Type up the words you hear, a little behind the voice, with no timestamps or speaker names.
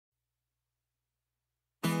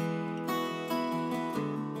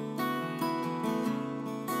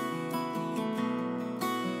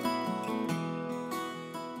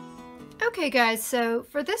Okay guys, so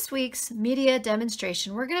for this week's media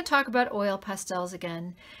demonstration, we're going to talk about oil pastels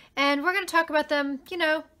again. And we're going to talk about them,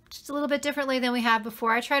 just a little bit differently than we have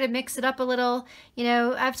before. I try to mix it up a little.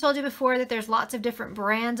 I've told you before that there's lots of different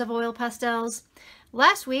brands of oil pastels.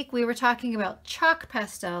 Last week we were talking about chalk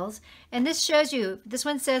pastels, and this shows you, this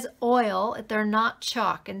one says oil, they're not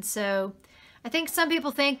chalk. And so I think some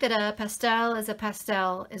people think that a pastel is a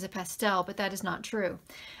pastel is a pastel, but that is not true.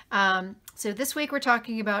 So this week we're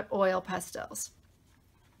talking about oil pastels.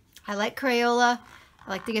 I like Crayola. I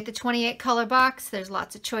like to get the 28 color box. There's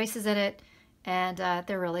lots of choices in it, and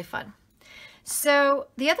they're really fun. So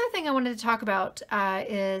the other thing I wanted to talk about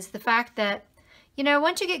is the fact that,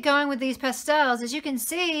 once you get going with these pastels, as you can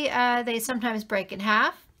see, they sometimes break in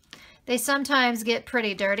half. They sometimes get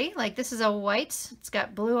pretty dirty. Like this is a white. It's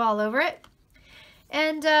got blue all over it.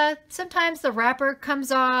 And sometimes the wrapper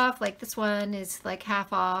comes off, like this one is like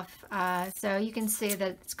half off. So you can see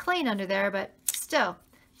that it's clean under there, but still,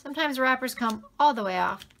 sometimes wrappers come all the way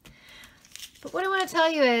off. But what I want to tell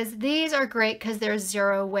you is these are great because they're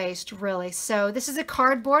zero waste, really. So this is a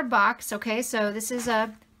cardboard box, okay? So this is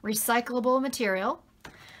a recyclable material.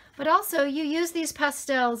 But also you use these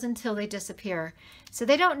pastels until they disappear. So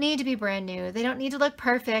they don't need to be brand new. They don't need to look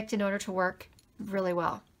perfect in order to work really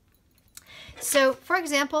well. So, for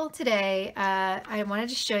example, today I wanted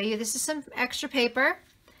to show you, this is some extra paper.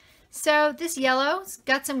 So this yellow's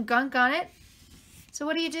got some gunk on it. So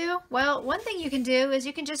what do? Well, one thing you can do is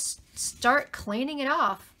you can just start cleaning it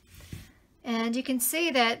off. And you can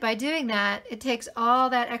see that by doing that, it takes all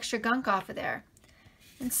that extra gunk off of there.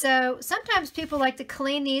 And so sometimes people like to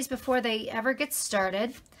clean these before they ever get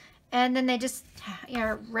started. And then they just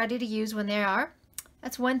are ready to use when they are.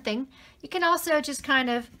 That's one thing. You can also just kind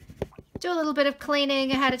of do a little bit of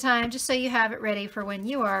cleaning ahead of time just so you have it ready for when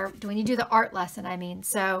you do the art lesson, I mean.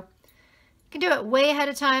 So you can do it way ahead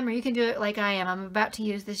of time, or you can do it like I am. I'm about to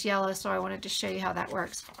use this yellow, so I wanted to show you how that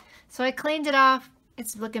works. So I cleaned it off.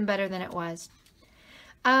 It's looking better than it was.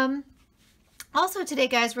 Also today,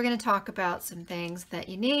 guys, we're going to talk about some things that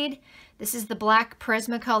you need. This is the black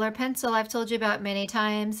Prismacolor pencil I've told you about many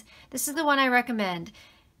times. This is the one I recommend.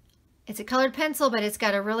 It's a colored pencil, but it's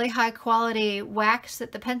got a really high quality wax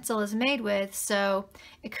that the pencil is made with, so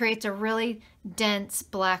it creates a really dense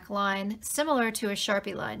black line, similar to a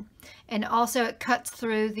Sharpie line. And also it cuts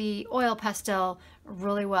through the oil pastel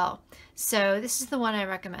really well. So this is the one I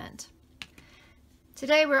recommend.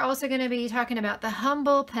 Today we're also going to be talking about the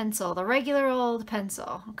humble pencil, the regular old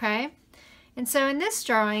pencil, okay? And so in this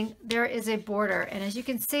drawing, there is a border, and as you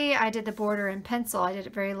can see, I did the border in pencil. I did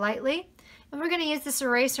it very lightly. And we're going to use this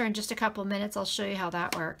eraser in just a couple minutes. I'll show you how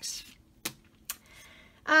that works.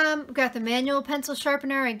 We've got the manual pencil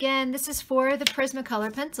sharpener. Again, this is for the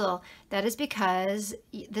Prismacolor pencil. That is because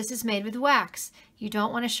this is made with wax. You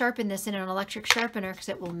don't want to sharpen this in an electric sharpener because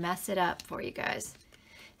it will mess it up for you guys.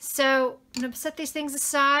 So I'm going to set these things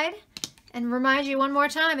aside and remind you one more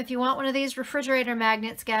time, if you want one of these refrigerator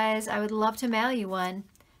magnets, guys, I would love to mail you one.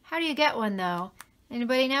 How do you get one though?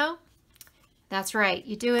 Anybody know? That's right.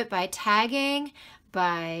 You do it by tagging,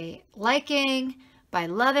 by liking, by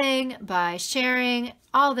loving, by sharing,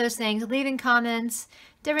 all those things, leaving comments,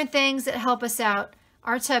 different things that help us out.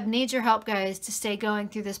 Arts Hub needs your help, guys, to stay going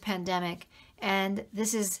through this pandemic. And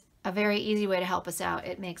this is a very easy way to help us out.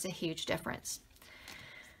 It makes a huge difference.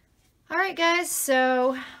 All right, guys,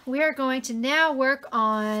 so we are going to now work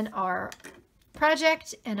on our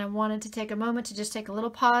project. And I wanted to take a moment to just take a little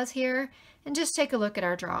pause here and just take a look at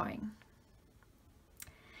our drawing.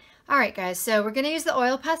 All right, guys, so we're going to use the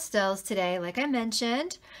oil pastels today, like I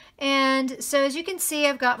mentioned. And so as you can see,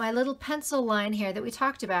 I've got my little pencil line here that we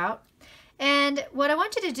talked about. And what I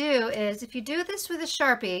want you to do is, if you do this with a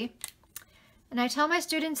Sharpie, and I tell my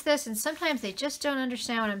students this, and sometimes they just don't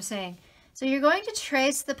understand what I'm saying. So you're going to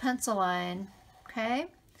trace the pencil line, okay?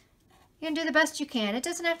 You can do the best you can. It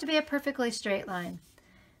doesn't have to be a perfectly straight line.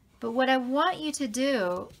 But what I want you to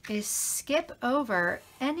do is skip over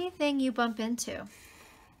anything you bump into.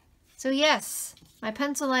 So yes, my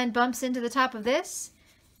pencil line bumps into the top of this.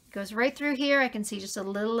 It goes right through here. I can see just a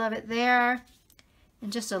little of it there,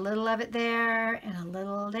 and just a little of it there, and a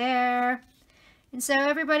little there. And so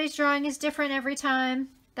everybody's drawing is different every time.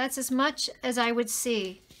 That's as much as I would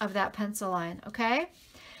see of that pencil line, okay?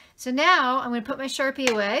 So now I'm going to put my Sharpie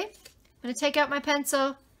away. I'm going to take out my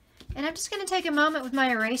pencil, and I'm just going to take a moment with my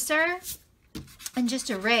eraser and just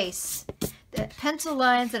erase the pencil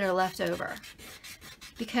lines that are left over.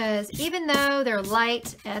 Because even though they're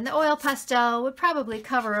light and the oil pastel would probably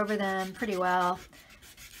cover over them pretty well,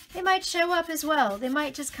 they might show up as well. They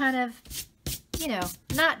might just kind of,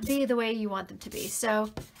 not be the way you want them to be.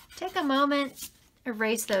 So take a moment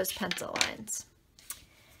erase those pencil lines.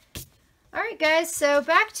 All right, guys, so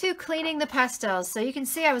back to cleaning the pastels. So you can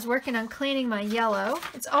see I was working on cleaning my yellow.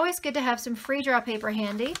 It's always good to have some free draw paper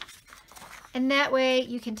handy. And that way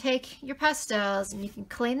you can take your pastels and you can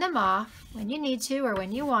clean them off when you need to or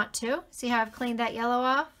when you want to. See how I've cleaned that yellow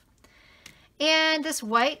off? And this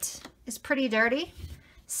white is pretty dirty.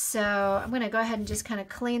 So I'm going to go ahead and just kind of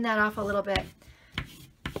clean that off a little bit.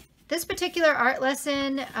 This particular art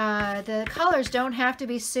lesson, the colors don't have to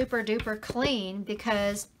be super duper clean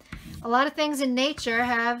because a lot of things in nature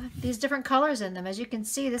have these different colors in them. As you can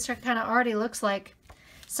see, this kind of already looks like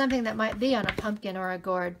something that might be on a pumpkin or a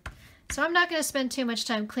gourd. So I'm not going to spend too much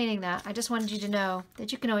time cleaning that. I just wanted you to know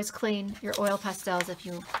that you can always clean your oil pastels if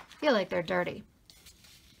you feel like they're dirty.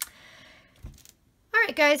 All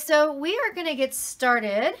right, guys, so we are going to get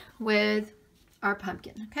started with our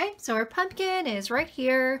pumpkin, okay? So our pumpkin is right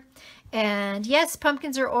here. And yes,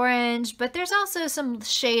 pumpkins are orange, but there's also some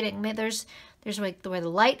shading. There's like where the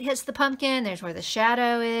light hits the pumpkin, there's where the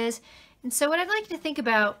shadow is. And so what I'd like you to think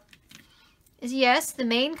about is, yes, the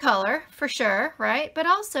main color for sure, right? But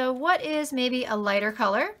also what is maybe a lighter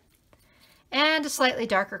color and a slightly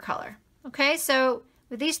darker color. Okay, so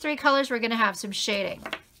with these three colors, we're gonna have some shading.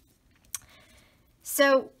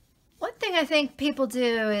 So one thing I think people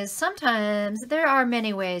do is sometimes there are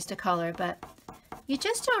many ways to color, but you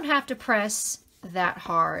just don't have to press that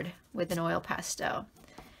hard with an oil pastel.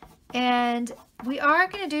 And we are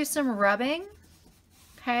gonna do some rubbing,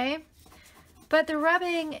 okay? But the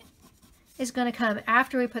rubbing is going to come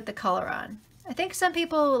after we put the color on. I think some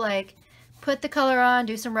people like put the color on,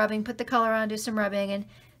 do some rubbing, put the color on, do some rubbing, and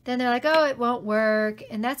then they're like, oh, it won't work.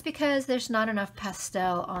 And that's because there's not enough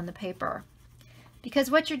pastel on the paper. Because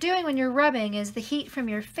what you're doing when you're rubbing is the heat from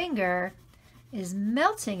your finger is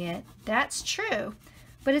melting it. That's true.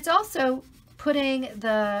 But it's also putting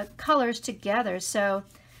the colors together. So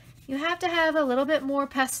you have to have a little bit more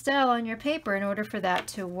pastel on your paper in order for that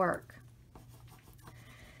to work.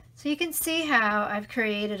 So you can see how I've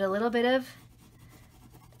created a little bit of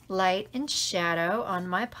light and shadow on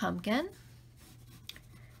my pumpkin.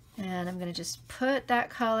 And I'm going to just put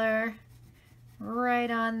that color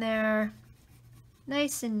right on there.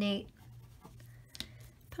 Nice and neat.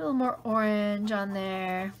 Put a little more orange on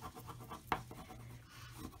there.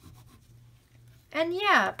 And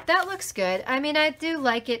yeah, that looks good. I mean, I do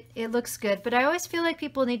like it. It looks good. But I always feel like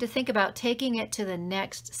people need to think about taking it to the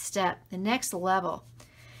next step, the next level.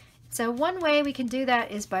 So one way we can do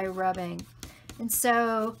that is by rubbing. And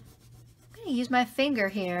so I'm going to use my finger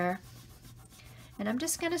here and I'm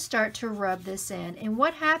just going to start to rub this in. And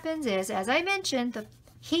what happens is, as I mentioned, the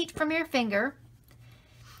heat from your finger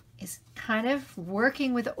is kind of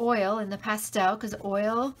working with oil in the pastel because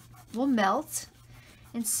oil will melt.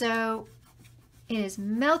 And so it is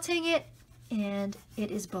melting it and it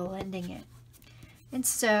is blending it. And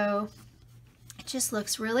so it just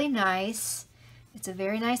looks really nice. It's a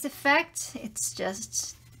very nice effect. It's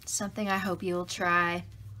just something I hope you will try.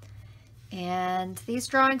 And these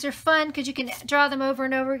drawings are fun because you can draw them over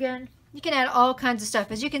and over again. You can add all kinds of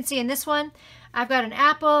stuff. As you can see in this one, I've got an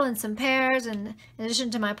apple and some pears, and in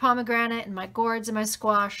addition to my pomegranate and my gourds and my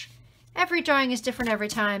squash. Every drawing is different every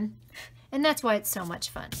time, and that's why it's so much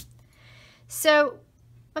fun. So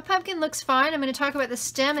my pumpkin looks fine. I'm going to talk about the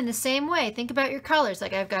stem in the same way. Think about your colors.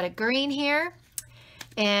 Like I've got a green here.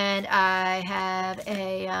 And I have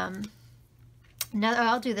a,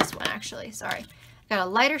 I'll do this one actually, sorry. Got a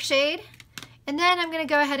lighter shade, and then I'm going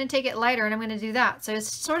to go ahead and take it lighter and I'm going to do that. So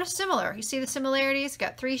it's sort of similar. You see the similarities?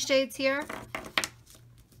 Got three shades here.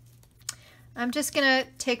 I'm just going to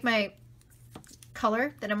take my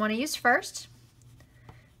color that I want to use first.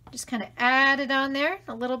 Just kind of add it on there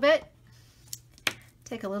a little bit.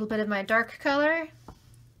 Take a little bit of my dark color.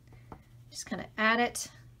 Just kind of add it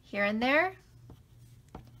here and there.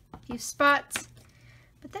 Few spots,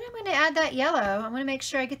 but then I'm going to add that yellow. I'm going to make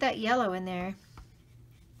sure I get that yellow in there.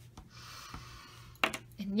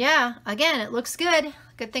 And yeah, again, it looks good.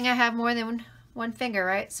 Good thing I have more than one finger,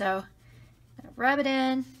 right? So I'm going to rub it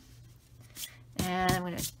in and I'm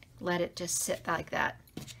going to let it just sit like that.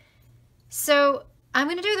 So I'm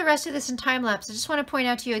going to do the rest of this in time lapse. I just want to point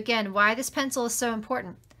out to you again why this pencil is so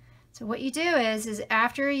important. So what you do is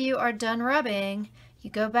after you are done rubbing, you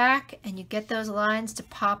go back and you get those lines to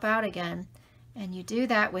pop out again, and you do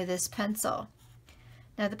that with this pencil.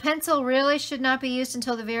 Now the pencil really should not be used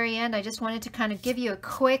until the very end. I just wanted to kind of give you a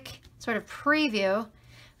quick sort of preview,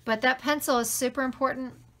 but that pencil is super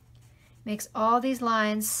important. It makes all these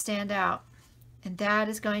lines stand out, and that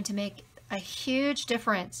is going to make a huge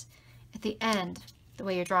difference at the end, the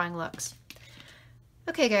way your drawing looks.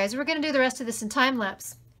 Okay guys, we're going to do the rest of this in time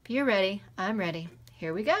lapse. If you're ready, I'm ready.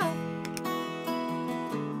 Here we go.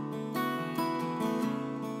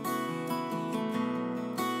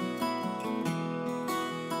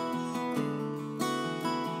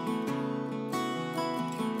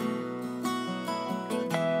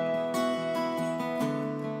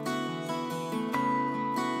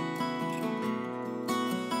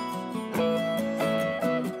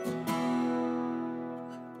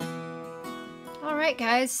 All right,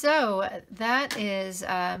 guys, so that is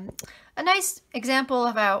a nice example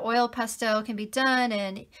of how oil pastel can be done,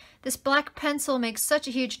 and this black pencil makes such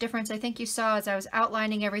a huge difference. I think you saw as I was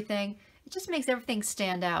outlining everything, it just makes everything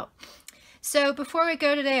stand out. So before we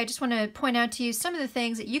go today, I just want to point out to you some of the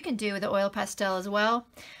things that you can do with the oil pastel as well.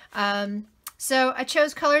 So I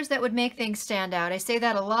chose colors that would make things stand out. I say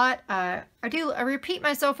that a lot. I repeat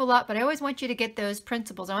myself a lot, but I always want you to get those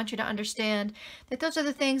principles. I want you to understand that those are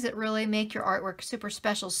the things that really make your artwork super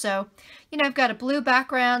special. So, you know, I've got a blue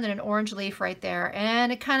background and an orange leaf right there,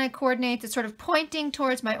 and it kind of coordinates. It's sort of pointing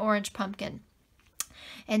towards my orange pumpkin.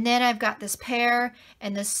 And then I've got this pear,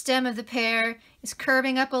 and the stem of the pear is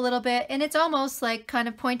curving up a little bit, and it's almost like kind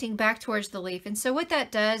of pointing back towards the leaf. And so what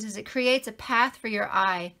that does is it creates a path for your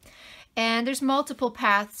eye. And there's multiple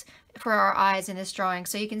paths for our eyes in this drawing.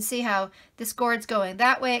 So you can see how this gourd's going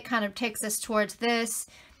that way. It kind of takes us towards this,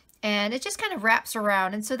 and it just kind of wraps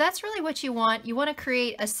around. And so that's really what you want. You want to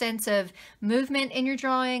create a sense of movement in your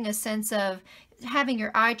drawing, a sense of having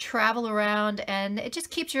your eye travel around, and it just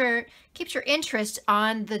keeps your interest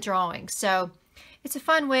on the drawing. So it's a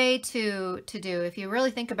fun way to do. If you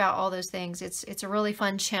really think about all those things, it's a really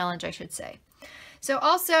fun challenge, I should say. So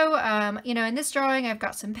also, you know, in this drawing, I've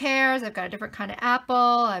got some pears, I've got a different kind of apple,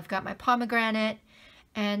 I've got my pomegranate,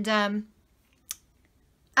 and I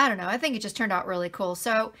don't know, I think it just turned out really cool.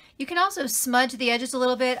 So you can also smudge the edges a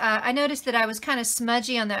little bit. I noticed that I was kind of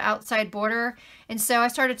smudgy on the outside border, and so I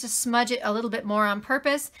started to smudge it a little bit more on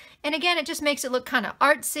purpose. And again, it just makes it look kind of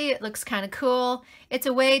artsy, it looks kind of cool. It's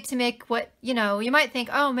a way to make what, you know, you might think,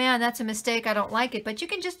 oh man, that's a mistake, I don't like it, but you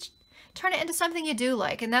can just turn it into something you do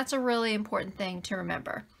like, and that's a really important thing to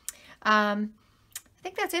remember. I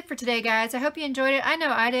think that's it for today, guys. I hope you enjoyed it. I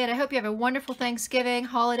know I did. I hope you have a wonderful Thanksgiving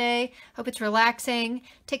holiday. Hope it's relaxing.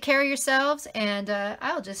 Take care of yourselves, and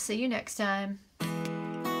I'll just see you next time.